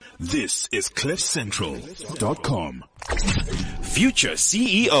This is CliffCentral.com. Future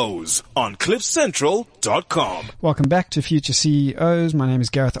CEOs on CliffCentral.com. Welcome back to Future CEOs. My name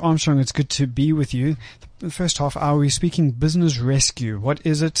is Gareth Armstrong. It's good to be with you. The first half hour, we're speaking business rescue. What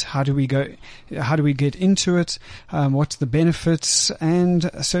is it? How do we get into it? What's the benefits? And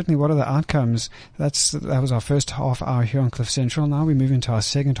certainly, what are the outcomes? That was our first half hour here on Cliff Central. Now we move into our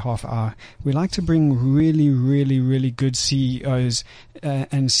second half hour. We like to bring really good CEOs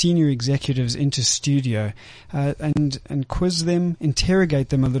and senior executives into studio and quiz them, interrogate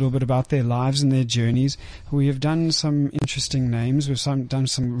them a little bit about their lives and their journeys. We have done some interesting names. We've done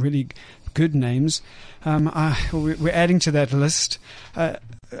some really good names. We're adding to that list.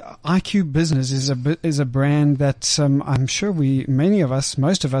 IQ Business is a brand that I'm sure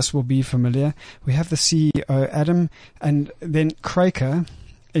most of us will be familiar. We have the CEO Adam, and then Kraker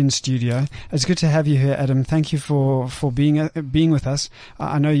in studio. It's good to have you here, Adam. Thank you for being with us.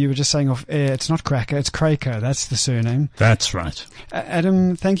 I know you were just saying off air, it's not Cracker, it's Kraker. That's the surname. That's right.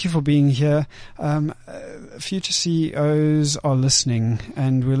 Adam, thank you for being here. Future CEOs are listening,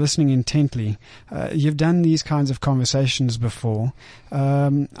 and we're listening intently. You've done these kinds of conversations before.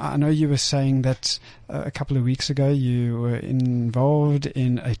 I know you were saying that a couple of weeks ago you were involved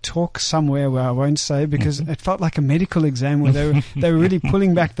in a talk somewhere where I won't say because it felt like a medical exam where they were really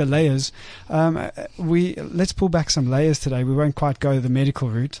pulling back the layers. Let's pull back some layers today. We won't quite go the medical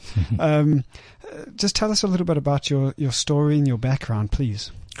route. Just tell us a little bit about your story and your background,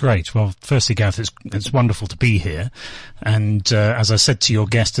 please. Great. Well, firstly, Gareth, it's wonderful to be here. And as I said to your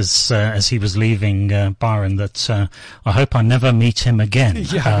guest as he was leaving, Byron, that I hope I never meet him again.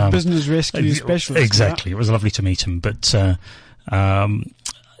 Yeah, business rescue specialist. Exactly. Yeah. It was lovely to meet him. But, I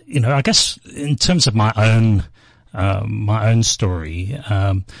guess in terms of my own story,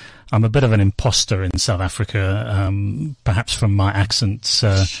 I'm a bit of an imposter in South Africa, perhaps from my accent.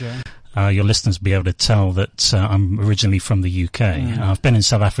 Sure. Your listeners will be able to tell that I'm originally from the UK. I've been in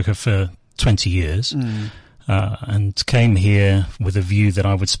South Africa for 20 years and came here with a view that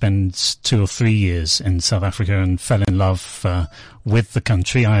I would spend 2 or 3 years in South Africa and fell in love with the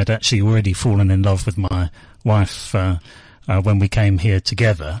country. I had actually already fallen in love with my wife when we came here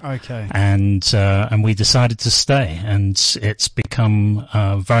together. Okay. And we decided to stay, and it's become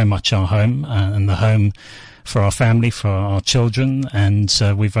very much our home and the home for our family, for our children, and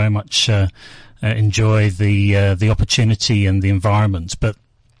we very much enjoy the opportunity and the environment. But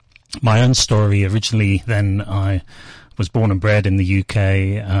my own story, originally then I was born and bred in the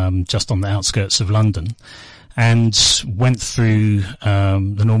UK, just on the outskirts of London, and went through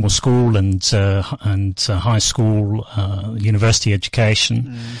the normal school and high school, university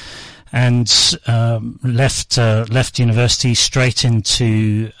education. And left university straight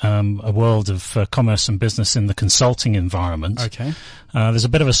into a world of commerce and business in the consulting environment. Okay. There's a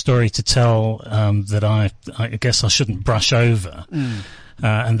bit of a story to tell that I guess I shouldn't brush over,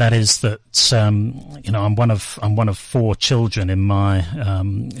 and that is that I'm one of 4 children in my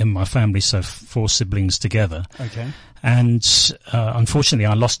family, so 4 siblings together. Okay. And unfortunately,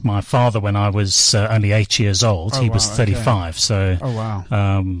 I lost my father when I was only 8 years old. He was 35, okay. So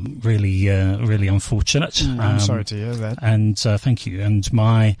really unfortunate. I'm sorry to hear that. And thank you. And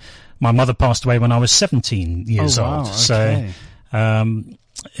my mother passed away when I was 17 years old. Okay. So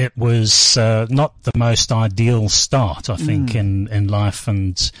it was not the most ideal start, I think, in life,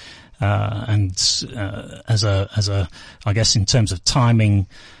 and as a I guess in terms of timing.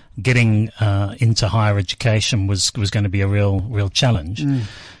 Getting into higher education was going to be a real challenge,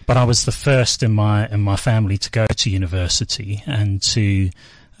 but I was the first in my family to go to university and to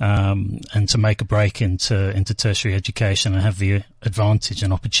make a break into tertiary education and have the advantage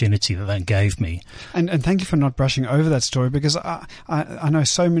and opportunity that gave me. And thank you for not brushing over that story, because I know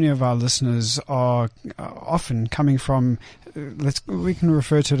so many of our listeners are often coming from, we can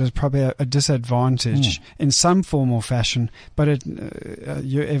refer to it as probably a disadvantage in some form or fashion, but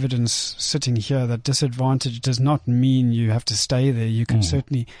your evidence sitting here that disadvantage does not mean you have to stay there. You can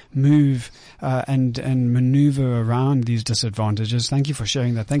certainly move and maneuver around these disadvantages. Thank you for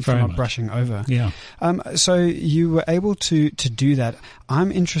sharing that. Thank you for not brushing over. Yeah. So you were able to do that.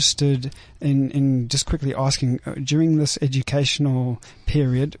 I'm interested in just quickly asking, during this educational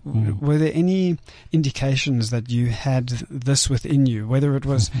period, were there any indications that you had this within you, whether it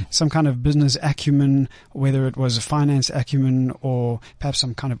was some kind of business acumen, whether it was a finance acumen, or perhaps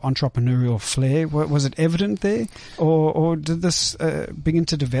some kind of entrepreneurial flair? Was it evident there, or did this begin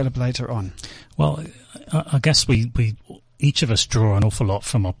to develop later on? Well, I guess we each of us draw an awful lot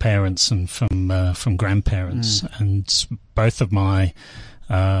from our parents and from grandparents, and both of my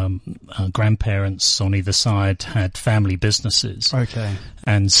grandparents on either side had family businesses. Okay.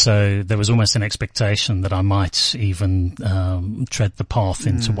 And so there was almost an expectation that I might even tread the path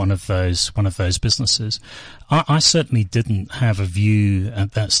into one of those businesses. I certainly didn't have a view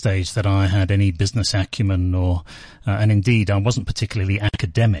at that stage that I had any business acumen and indeed I wasn't particularly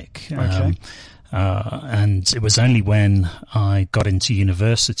academic. Okay. And it was only when I got into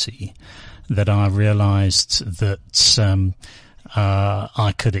university that I realized that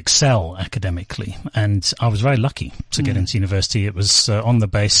I could excel academically, and I was very lucky to get into university. It was on the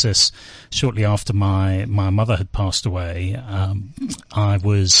basis, shortly after my mother had passed away, I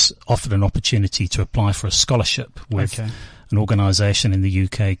was offered an opportunity to apply for a scholarship with an organisation in the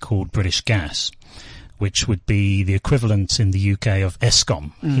UK called British Gas, which would be the equivalent in the UK of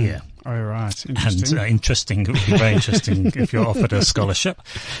Eskom here. Oh, right. Interesting. And interesting. It would be very interesting if you're offered a scholarship.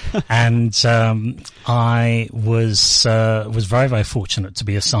 And I was very, very fortunate to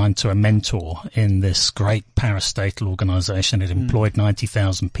be assigned to a mentor in this great parastatal organisation. It employed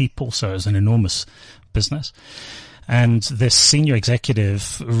 90,000 people, so it was an enormous business. And this senior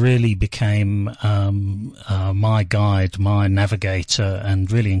executive really became my guide, my navigator,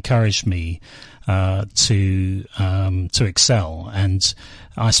 and really encouraged me to excel. And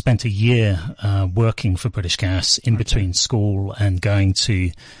I spent a year working for British Gas in between school and going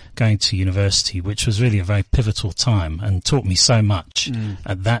to university, which was really a very pivotal time and taught me so much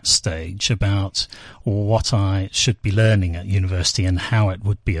at that stage about what I should be learning at university and how it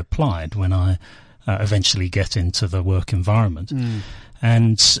would be applied when I eventually get into the work environment.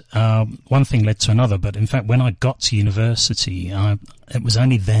 And one thing led to another, but in fact, when I got to university, it was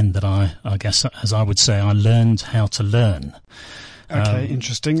only then that I guess, as I would say, I learned how to learn. Okay,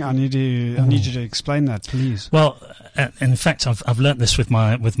 interesting. I need you to explain that, please. Well, in fact, I've learnt this with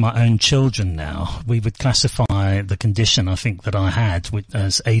my own children now. We would classify the condition I think that I had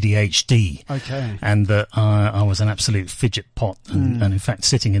as ADHD. Okay. And that I was an absolute fidget pot, and in fact,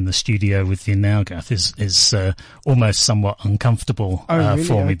 sitting in the studio with you now, Gareth, is almost somewhat uncomfortable really?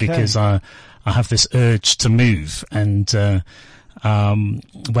 for me because I have this urge to move. And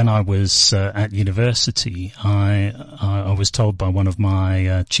when I was at university, I was told by one of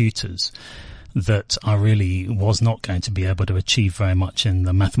my tutors that I really was not going to be able to achieve very much in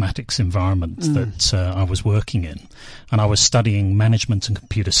the mathematics environment that I was working in. And I was studying management and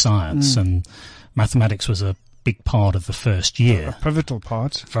computer science, and mathematics was a big part of the first year. A pivotal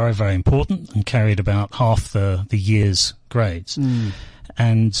part. Very, very important, and carried about half the year's grades.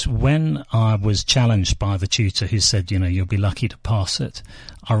 And when I was challenged by the tutor who said, you'll be lucky to pass it,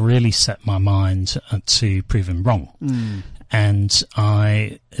 I really set my mind to prove him wrong. And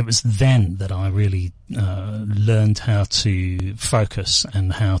it was then that I really learned how to focus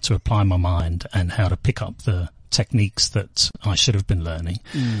and how to apply my mind and how to pick up the techniques that I should have been learning.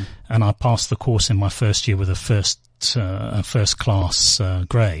 And I passed the course in my first year with a first class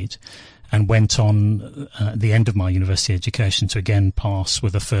grade, and went on at the end of my university education to again pass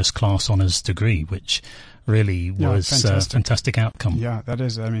with a first class honours degree, which really was a fantastic outcome. Yeah, that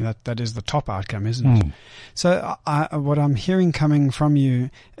is. I mean, that is the top outcome, isn't it? So what I'm hearing coming from you,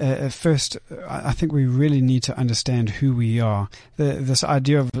 first, I think we really need to understand who we are. This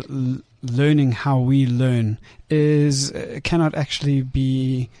idea of learning how we learn cannot actually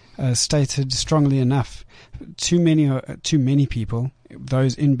be stated strongly enough. Too many people,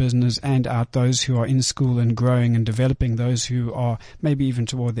 those in business and out, those who are in school and growing and developing, those who are maybe even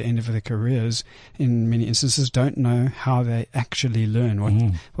toward the end of their careers, in many instances, don't know how they actually learn,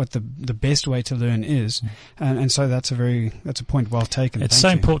 what the best way to learn is, and so that's a point well taken. It's so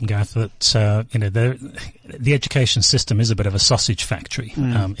important, Gareth, that the education system is a bit of a sausage factory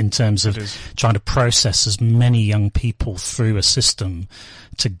in terms of trying to process as many young people through a system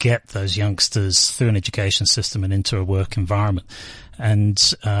to get those youngsters through an education system and into a work environment. And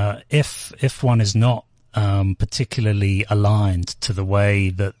if one is not particularly aligned to the way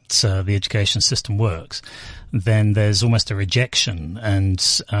that the education system works, then there's almost a rejection. And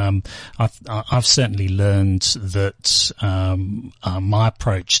I've certainly learned that my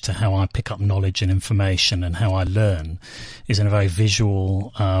approach to how I pick up knowledge and information and how I learn is in a very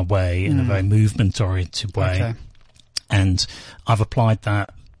visual way, in a very movement-oriented way. Okay. And I've applied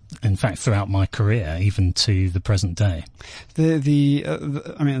that, in fact, throughout my career, even to the present day.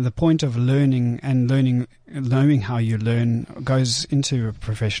 The point of learning and knowing how you learn goes into a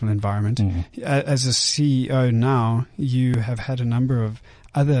professional environment. As a CEO now, you have had a number of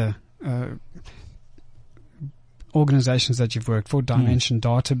other organizations that you've worked for, Dimension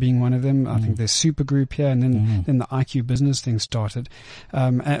Data being one of them. I think there's Supergroup here, and then the IQ Business thing started,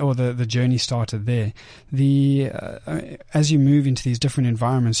 or the journey started there. As you move into these different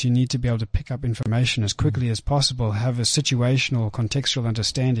environments, you need to be able to pick up information as quickly as possible, have a situational, contextual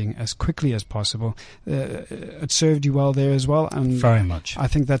understanding as quickly as possible. It served you well there as well, and very much. I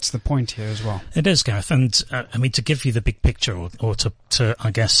think that's the point here as well. It is, Gareth, and I mean, to give you the big picture, or to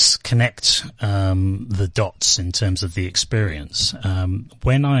I guess connect the dots in terms of the experience.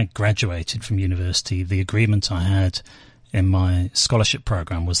 When I graduated from university, the agreement I had in my scholarship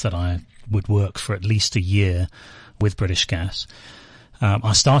program was that I would work for at least a year with British Gas.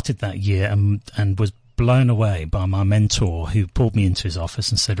 I started that year and was blown away by my mentor, who pulled me into his office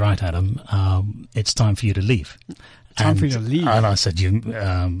and said, "Right, Adam, it's time for you to leave." Time for you to leave. And I said,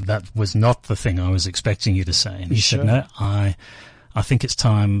 that was not the thing I was expecting you to say. And he said, "No, I think it's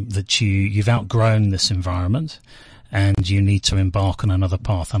time that you've outgrown this environment and you need to embark on another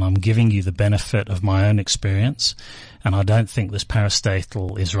path. And I'm giving you the benefit of my own experience. And I don't think this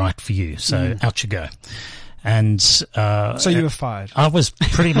parastatal is right for you. So out you go." And so you were fired. I was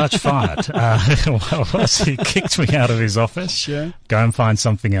pretty much fired. He kicked me out of his office. Sure. Go and find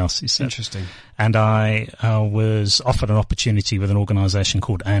something else, he said. Interesting. And I was offered an opportunity with an organization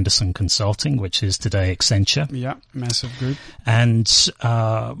called Anderson Consulting, which is today Accenture. Yeah, massive group. And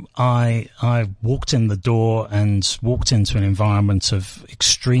I walked in the door and walked into an environment of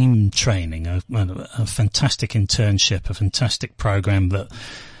extreme training, a fantastic internship, a fantastic program that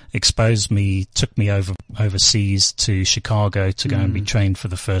exposed me, took me overseas to Chicago to go and be trained for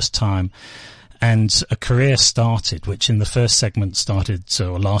the first time. And a career started, which in the first segment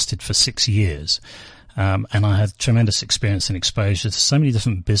lasted for 6 years. And I had tremendous experience and exposure to so many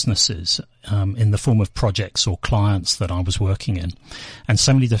different businesses, in the form of projects or clients that I was working in, and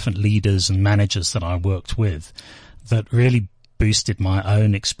so many different leaders and managers that I worked with, that really boosted my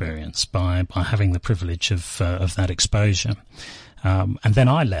own experience by having the privilege of that exposure. And then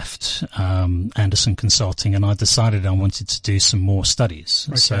I left Anderson Consulting, and I decided I wanted to do some more studies.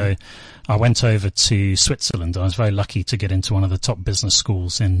 Okay. So I went over to Switzerland. I was very lucky to get into one of the top business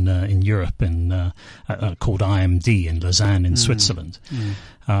schools in Europe, called IMD in Lausanne in Switzerland.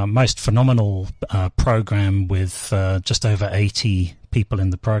 Most phenomenal program with just over 80 people in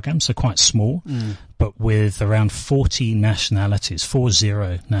the program, so quite small, but with around 40 nationalities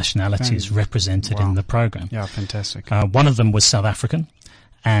represented in the program. Yeah, fantastic. One of them was South African,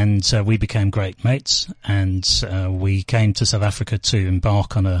 and we became great mates, and we came to South Africa to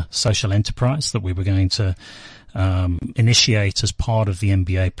embark on a social enterprise that we were going to initiate as part of the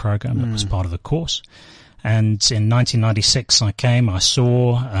MBA program that was part of the course. And in 1996, I came, I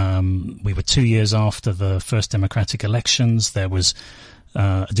saw, we were 2 years after the first democratic elections. There was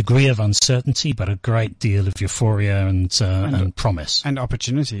a degree of uncertainty, but a great deal of euphoria and promise. And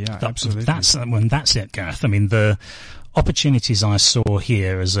opportunity, yeah, absolutely. That's it, Gareth. I mean, the opportunities I saw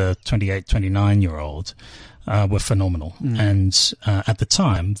here as a 28, 29-year-old were phenomenal. And at the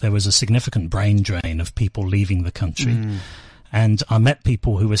time, there was a significant brain drain of people leaving the country. And I met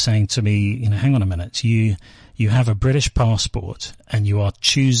people who were saying to me, hang on a minute, you have a British passport and you are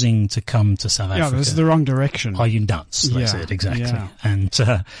choosing to come to South Africa. Yeah, this is the wrong direction. Are you nuts? That's it, exactly. Yeah. And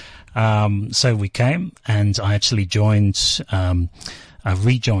so we came, and I actually rejoined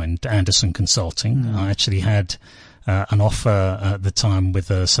Anderson Consulting. I actually had an offer at the time with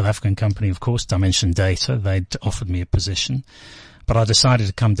a South African company, of course, Dimension Data. They'd offered me a position. But I decided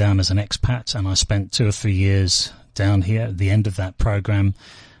to come down as an expat, and I spent 2 or 3 years down here. At the end of that program,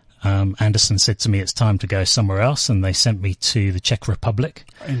 Anderson said to me, it's time to go somewhere else, and they sent me to the Czech Republic.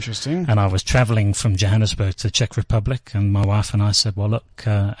 Interesting. And I was traveling from Johannesburg to the Czech Republic, and my wife and I said, well, look,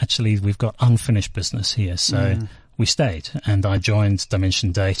 actually, we've got unfinished business here, so we stayed, and I joined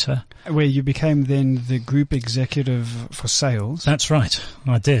Dimension Data. Where you became then the group executive for sales. That's right,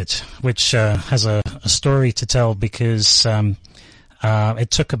 I did, which has a story to tell, because it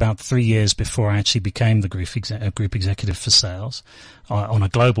took about 3 years before I actually became the group executive for sales on a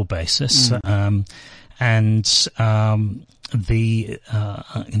global basis. Those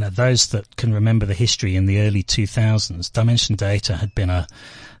that can remember the history in the early 2000s, Dimension Data had been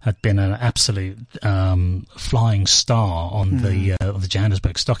an absolute flying star on the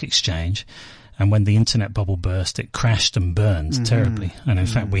Johannesburg Stock Exchange. And when the internet bubble burst, it crashed and burned terribly. And in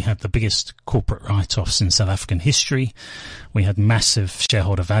fact, we had the biggest corporate write-offs in South African history. We had massive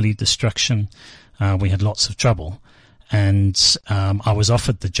shareholder value destruction. We had lots of trouble. And I was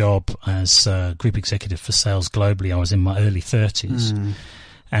offered the job as group executive for sales globally. I was in my early 30s.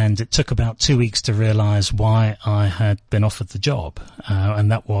 And it took about 2 weeks to realize why I had been offered the job.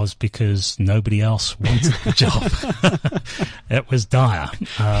 And that was because nobody else wanted the job. It was dire.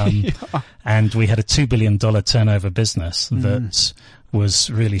 And we had a $2 billion turnover business that was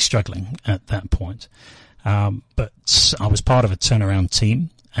really struggling at that point. But I was part of a turnaround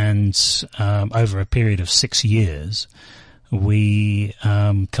team, and over a period of 6 years, we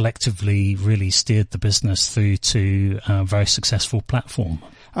collectively really steered the business through to a very successful platform.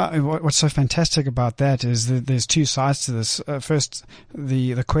 What's so fantastic about that is that there's two sides to this. First,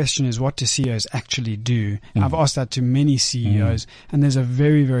 the question is, what do CEOs actually do? I've asked that to many CEOs, and there's a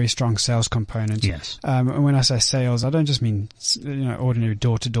very, very strong sales component. Yes. And when I say sales, I don't just mean ordinary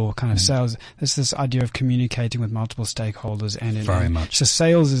door-to-door kind of sales. There's this idea of communicating with multiple stakeholders, and very much. So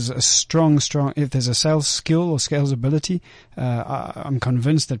sales is a strong. If there's a sales skill or sales ability, I'm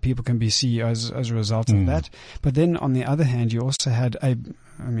convinced that people can be CEOs as a result of that. But then on the other hand, you also had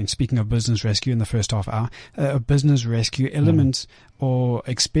speaking of business rescue in the first half hour, a business rescue element or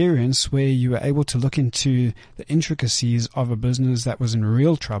experience where you were able to look into the intricacies of a business that was in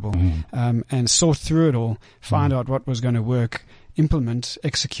real trouble, and sort through it all, find out what was going to work, implement,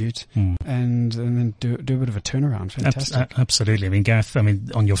 execute, and then do a bit of a turnaround. Fantastic. Absolutely. I mean, Gareth,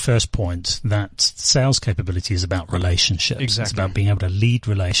 on your first point, that sales capability is about relationships. Exactly. It's about being able to lead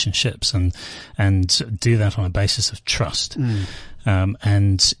relationships and do that on a basis of trust.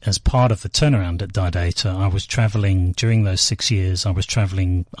 And as part of the turnaround at Didata, I was traveling during those 6 years. I was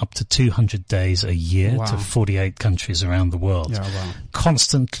traveling up to 200 days a year to 48 countries around the world,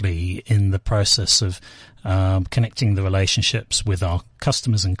 constantly in the process of connecting the relationships with our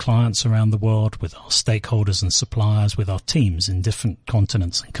customers and clients around the world, with our stakeholders and suppliers, with our teams in different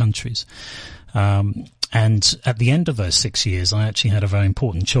continents and countries. And at the end of those 6 years, I actually had a very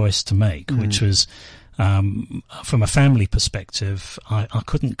important choice to make, which was, from a family perspective, I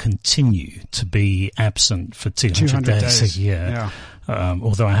couldn't continue to be absent for 200 days a year.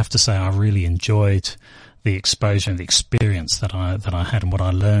 Although I have to say I really enjoyed the exposure and the experience that I had and what I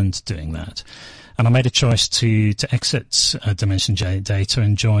learned doing that. And I made a choice to exit Dimension Data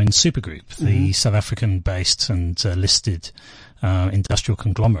and join Supergroup, the South African-based and listed industrial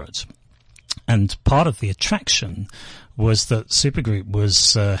conglomerate. And part of the attraction was that Supergroup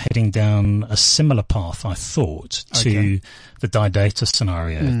was heading down a similar path, I thought, to the Didata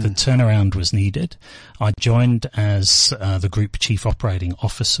scenario. The turnaround was needed. I joined as the Group Chief Operating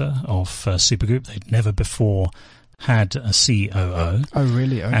Officer of Supergroup. They'd never before had a COO. Oh,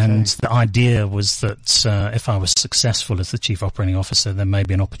 really? Okay. And the idea was that if I was successful as the Chief Operating Officer, there may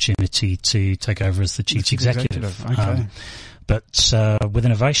be an opportunity to take over as the Chief Executive. Okay. But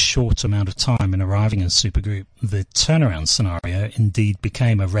within a very short amount of time in arriving in Supergroup, the turnaround scenario indeed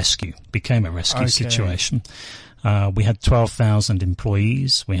became a rescue situation. We had 12,000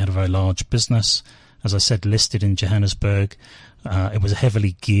 employees. We had a very large business, as I said, listed in Johannesburg. It was a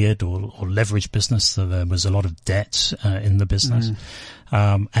heavily geared or leveraged business, so there was a lot of debt in the business.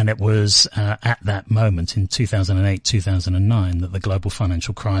 And it was at that moment in 2008, 2009 that the global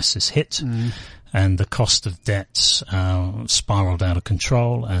financial crisis hit. And the cost of debt spiraled out of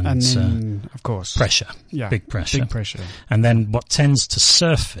control, and then, of course, pressure, big pressure. And then what tends to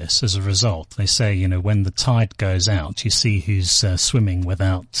surface as a result, they say, when the tide goes out, you see who's swimming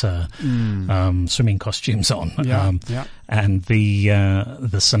without swimming costumes on. And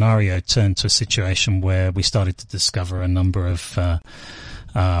the scenario turned to a situation where we started to discover a number of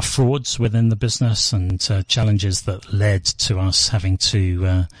frauds within the business and challenges that led to us having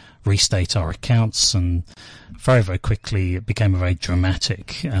to restate our accounts, and very, very quickly it became a very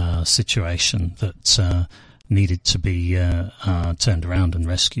dramatic situation that needed to be turned around and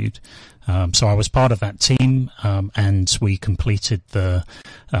rescued. So I was part of that team, and we completed the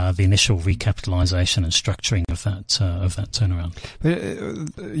initial recapitalization and structuring of that turnaround.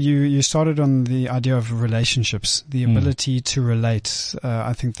 But you started on the idea of relationships, the ability to relate.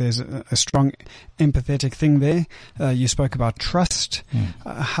 I think there's a strong empathetic thing there. You spoke about trust.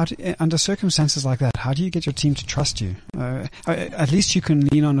 Under circumstances like that, how do you get your team to trust you? At least you can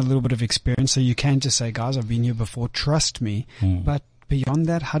lean on a little bit of experience, so you can just say, guys, I've been here before, trust me. But beyond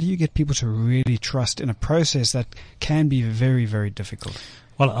that, how do you get people to really trust in a process that can be very, very difficult?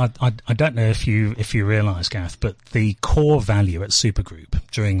 Well, I don't know if you realize, Gareth, but the core value at Supergroup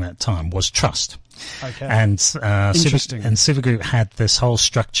during that time was trust. Okay. And interesting. Supergroup had this whole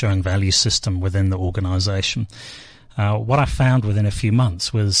structure and value system within the organization. What I found within a few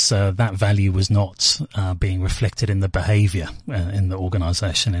months was that value was not being reflected in the behavior in the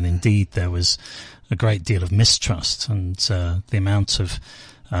organization, and indeed there was a great deal of mistrust, and the amount of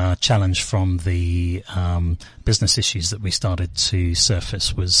challenge from the business issues that we started to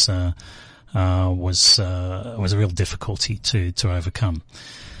surface was a real difficulty to overcome,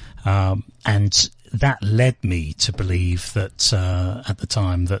 and that led me to believe that at the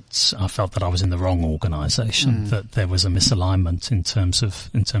time that I felt that I was in the wrong organisation, that there was a misalignment in terms of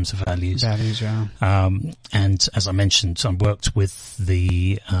values. Values, yeah. And as I mentioned, I worked with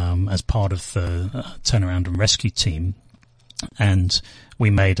the as part of the turnaround and rescue team, and we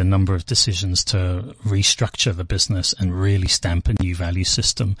made a number of decisions to restructure the business and really stamp a new value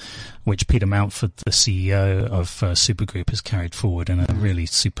system, which Peter Mountford, the CEO of Supergroup, has carried forward in a really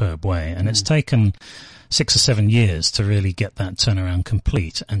superb way. And it's taken 6 or 7 years to really get that turnaround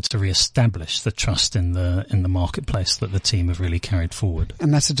complete and to re-establish the trust in the marketplace that the team have really carried forward.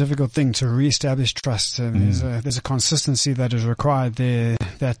 And that's a difficult thing, to re-establish trust. There's a consistency that is required there,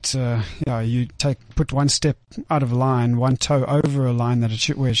 that you put one step out of line, one toe over a line that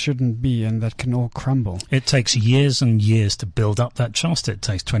where it shouldn't be, and that can all crumble. It takes years and years to build up that trust. It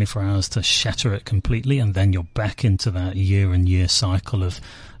takes 24 hours to shatter it completely, and then you're back into that year and year cycle of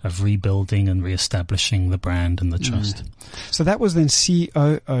rebuilding and re-establishing the brand and the trust. So that was then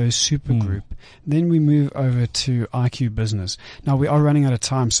COO Supergroup. Then we move over to IQ Business. Now we are running out of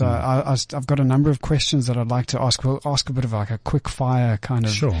time, so I've got a number of questions that I'd like to ask. We'll ask a bit of like a quick fire kind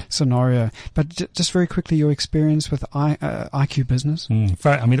of scenario. But just very quickly, your experience with IQ Business?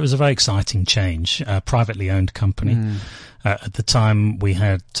 It was a very exciting change. Privately owned company. At the time, we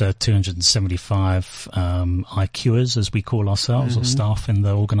had 275 IQers, as we call ourselves, or staff in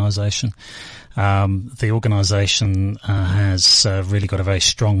the organisation. The organisation has really got a very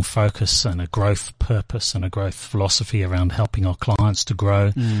strong focus and a growth purpose and a growth philosophy around helping our clients to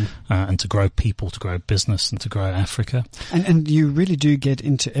grow and to grow people, to grow business, and to grow Africa. And you really do get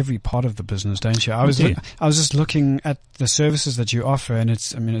into every part of the business, don't you? I was just looking at the services that you offer, and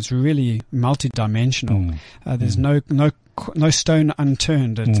it's really multidimensional. There's no stone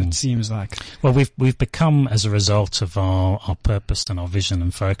unturned, it seems like. Well, we've become, as a result of our purpose and our vision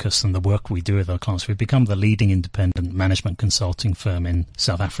and focus and the work we do with our clients, we've become the leading independent management consulting firm in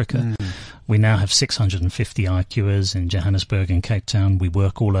South Africa. We now have 650 IQers in Johannesburg and Cape Town. We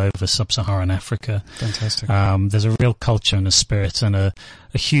work all over sub-Saharan Africa. Fantastic. There's a real culture and a spirit and a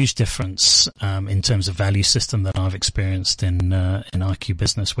huge difference in terms of value system that I've experienced in IQ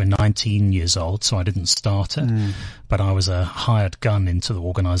Business. We're 19 years old, so I didn't start it, but I was a hired gun into the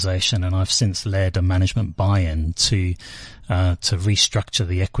organisation, and I've since led a management buy-in to restructure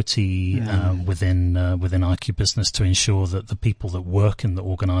the equity within IQ Business to ensure that the people that work in the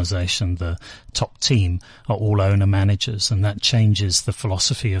organisation, the top team, are all owner managers, and that changes the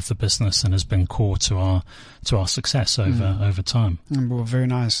philosophy of the business and has been core to our success over time. Well, very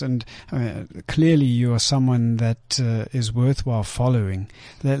nice. And clearly you are someone that is worthwhile following.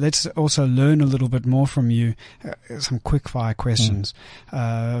 Let's also learn a little bit more from you. Some quick fire questions.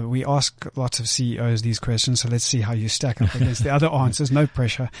 We ask lots of CEOs these questions, so let's see how you stack up against the other answers. No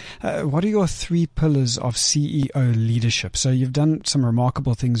pressure. What are your 3 pillars of CEO leadership? So you've done some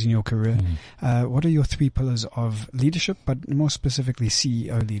remarkable things in your career. What are your 3 pillars of leadership, but more specifically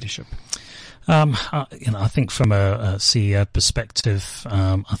CEO leadership? I think from a CEO perspective,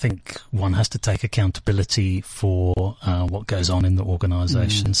 I think one has to take accountability for what goes on in the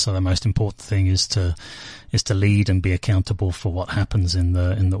organisation. So the most important thing is to lead and be accountable for what happens in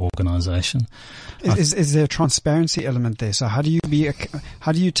the organisation. Is there a transparency element there? So how do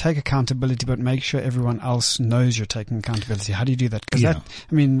you take accountability but make sure everyone else knows you're taking accountability? How do you do that? Because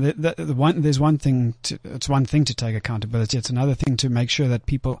there's one thing it's one thing to take accountability. It's another thing to make sure that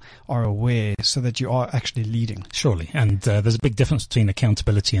people are aware so that you are actually leading. Surely. And there's a big difference between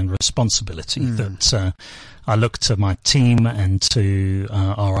accountability and responsibility that I look to my team and to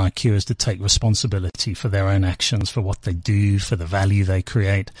our IQers to take responsibility for their own actions, for what they do, for the value they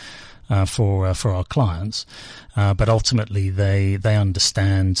create for our clients. But ultimately, they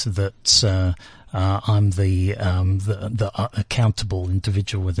understand that I'm the accountable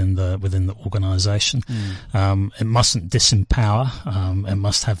individual within the organisation. It mustn't disempower. It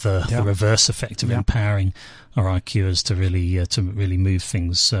must have the reverse effect of empowering our IQers to really move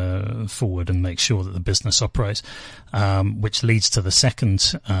things forward and make sure that the business operates, which leads to the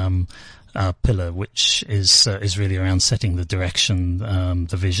second pillar, which is really around setting the direction,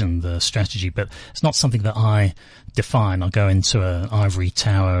 the vision, the strategy. But it's not something that I define. I go into an ivory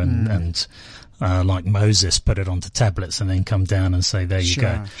tower and like Moses, put it onto tablets and then come down and say, there you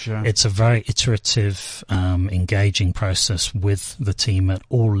go. Sure. It's a very iterative, engaging process with the team at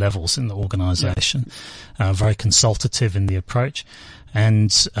all levels in the organisation, very consultative in the approach.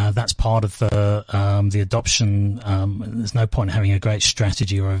 And that's part of the adoption. There's no point in having a great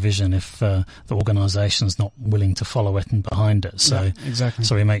strategy or a vision if the organisation's not willing to follow it and behind it. So yeah, exactly.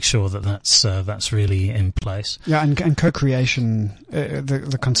 So we make sure that that's really in place. Yeah, and co-creation,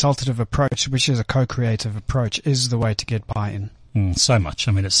 the consultative approach, which is a co-creative approach, is the way to get buy-in. So much.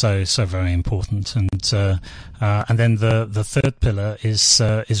 I mean, it's so very important, and then the third pillar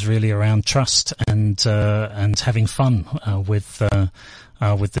is really around trust and having fun with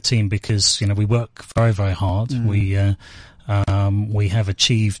the team, because we work very very hard. We have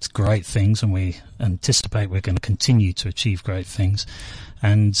achieved great things, and we anticipate we're going to continue to achieve great things,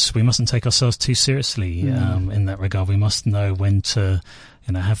 and we mustn't take ourselves too seriously in that regard. We must know when to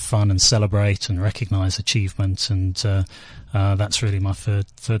have fun and celebrate and recognise achievement, and that's really my third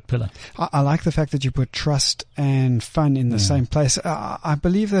pillar. I like the fact that you put trust and fun in the same place. I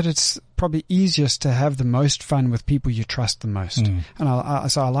believe that it's probably easiest to have the most fun with people you trust the most, and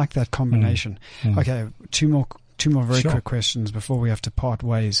so I like that combination. Okay, two more very quick questions before we have to part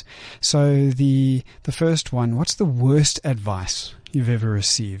ways. So the first one: what's the worst advice you've ever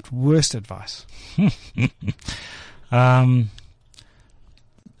received? Worst advice?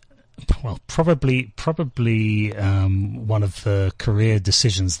 Well, probably one of the career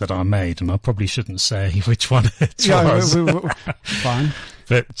decisions that I made, and I probably shouldn't say which one it was. Fine.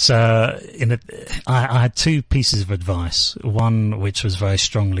 But I had two pieces of advice. One which was very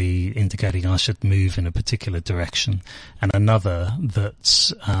strongly indicating I should move in a particular direction, and another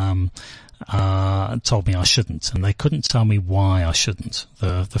that told me I shouldn't, and they couldn't tell me why I shouldn't.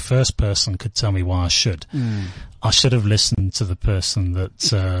 The first person could tell me why I should. I should have listened to the person that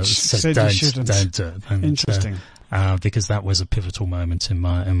said don't do it. And, interesting. Because that was a pivotal moment in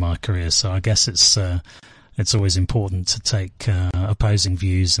my career. So I guess it's always important to take opposing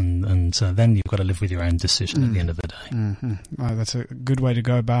views, and then you've got to live with your own decision at the end of the day. Mm-hmm. Well, that's a good way to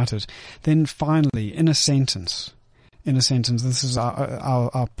go about it. Then finally, in a sentence, this is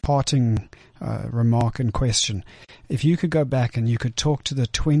our parting remark and question. If you could go back and you could talk to the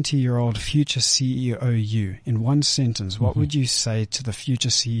 20-year-old future CEO you in one sentence, what would you say to the future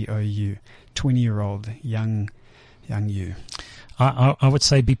CEO you, 20-year-old young you? I would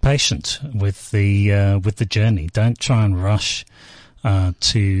say be patient with the journey. Don't try and rush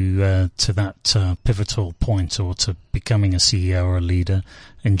to that pivotal point, or to becoming a CEO or a leader.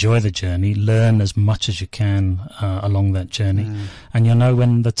 Enjoy the journey. Learn as much as you can along that journey, and you'll know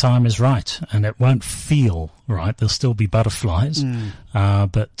when the time is right. And it won't feel right. There'll still be butterflies,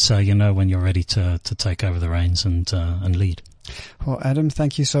 but when you're ready to take over the reins and lead. Well, Adam,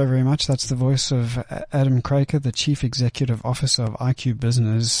 thank you so very much. That's the voice of Adam Kraiker, the Chief Executive Officer of IQ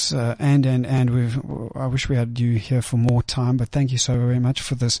Business. And I wish we had you here for more time, but thank you so very much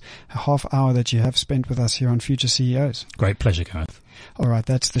for this half hour that you have spent with us here on Future CEOs. Great pleasure, Gareth. All right,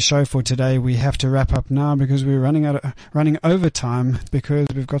 that's the show for today. We have to wrap up now because we're running over time, because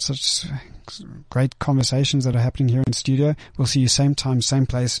we've got such great conversations that are happening here in studio. We'll see you same time, same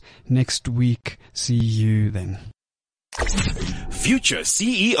place next week. See you then. Future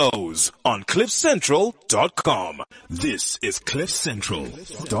CEOs on CliffCentral.com. This is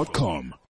CliffCentral.com.